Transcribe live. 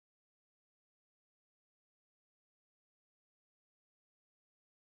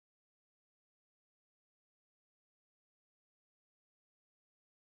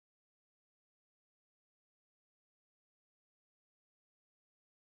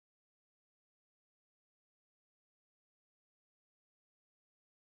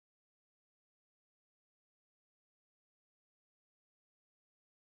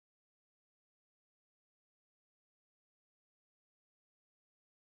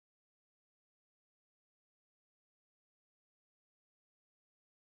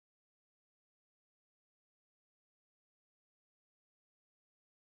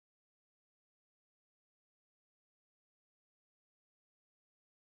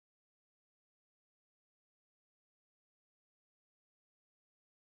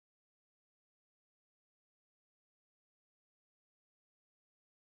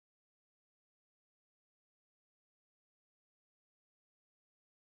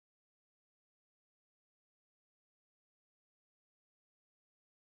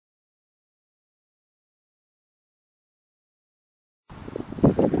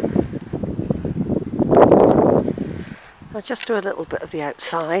I'll just do a little bit of the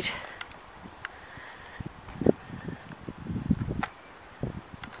outside.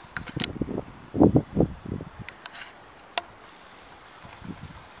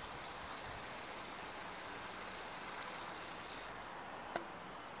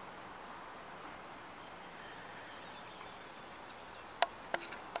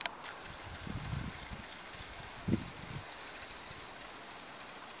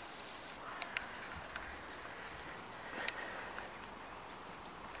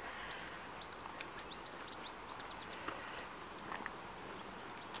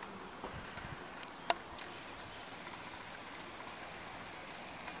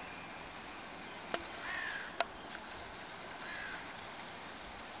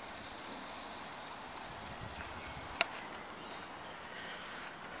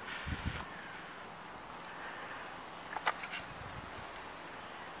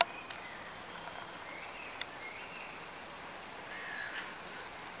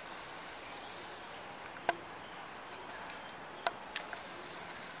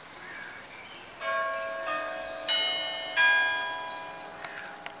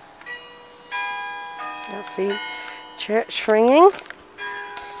 That's the church ringing.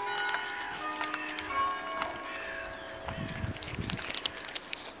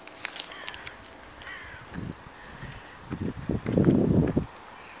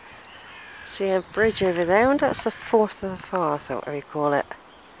 See a bridge over there, and that's the Fourth of the Forth, or whatever you call it.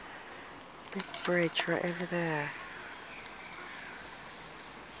 Big bridge right over there.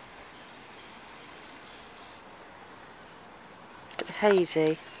 Bit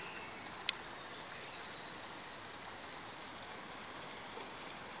hazy.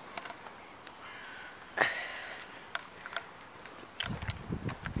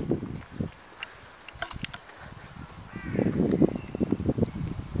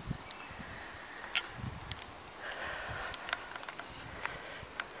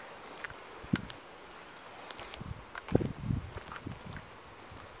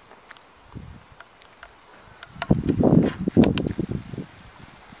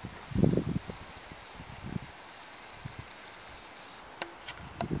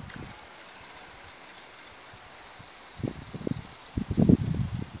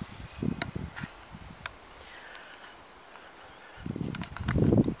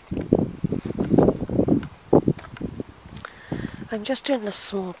 I'm just doing a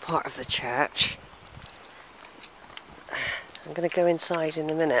small part of the church. I'm going to go inside in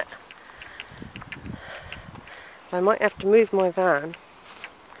a minute. I might have to move my van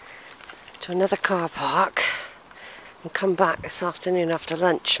to another car park and come back this afternoon after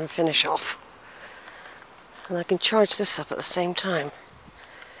lunch and finish off. And I can charge this up at the same time.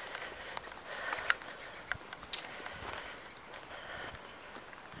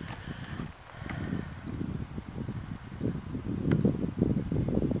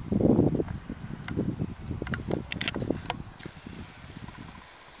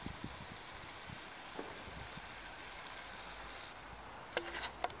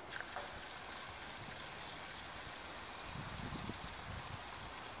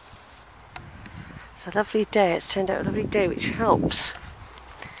 It's a lovely day. It's turned out a lovely day, which helps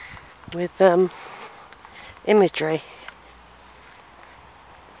with imagery.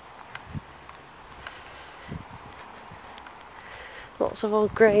 Lots of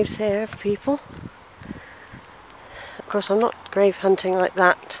old graves here for people. Of course, I'm not grave hunting like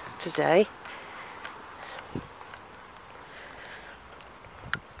that today.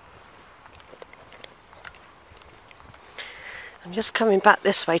 I'm just coming back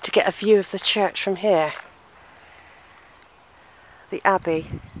this way to get a view of the church from here. The abbey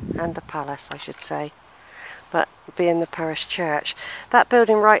and the palace, I should say, but being the parish church. That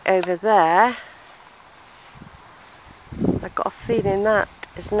building right over there, I've got a feeling that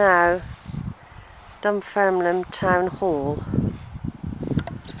is now Dunfermline Town Hall.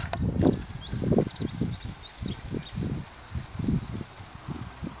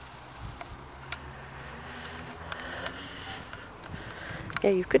 Yeah,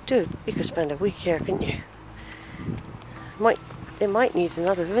 you could spend a week here, couldn't you? It might need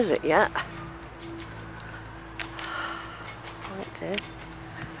another visit yet. Might do.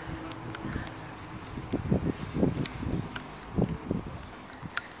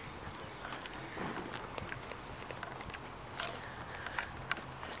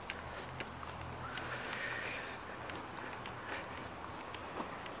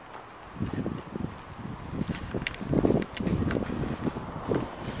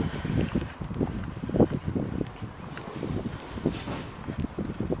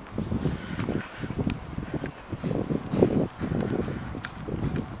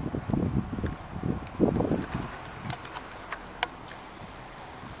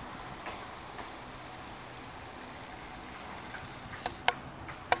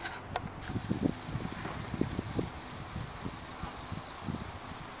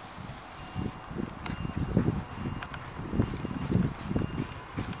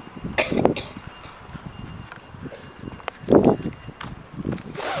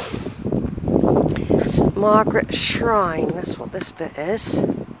 Margaret Shrine, that's what this bit is.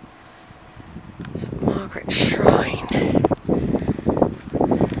 St. Margaret Shrine.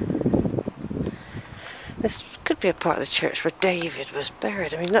 This could be a part of the church where David was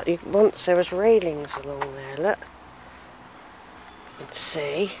buried. I mean, look, once there was railings along there, look. You can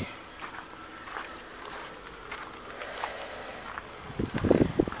see.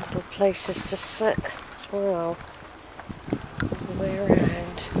 Little places to sit as well. All the way around.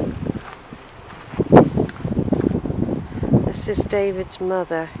 This is David's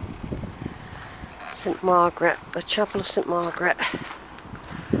mother, St. Margaret, the Chapel of St. Margaret.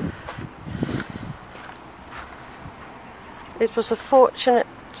 It was a fortunate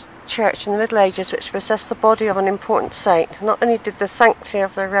church in the Middle Ages which possessed the body of an important saint. Not only did the sanctity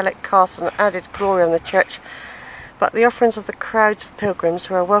of the relic cast an added glory on the church, but the offerings of the crowds of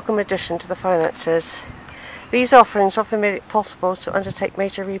pilgrims were a welcome addition to the finances. These offerings often made it possible to undertake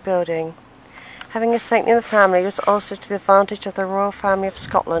major rebuilding. Having a saint in the family was also to the advantage of the royal family of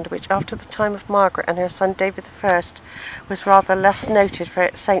Scotland, which after the time of Margaret and her son David I was rather less noted for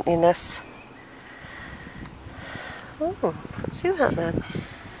its saintliness. Oh, let's see that then.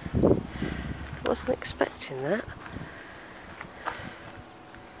 Wasn't expecting that.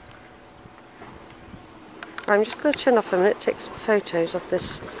 I'm just going to turn off a minute, take some photos of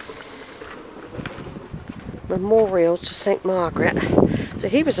this memorial to St. Margaret. So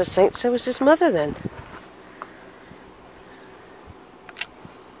he was a saint, so was his mother then.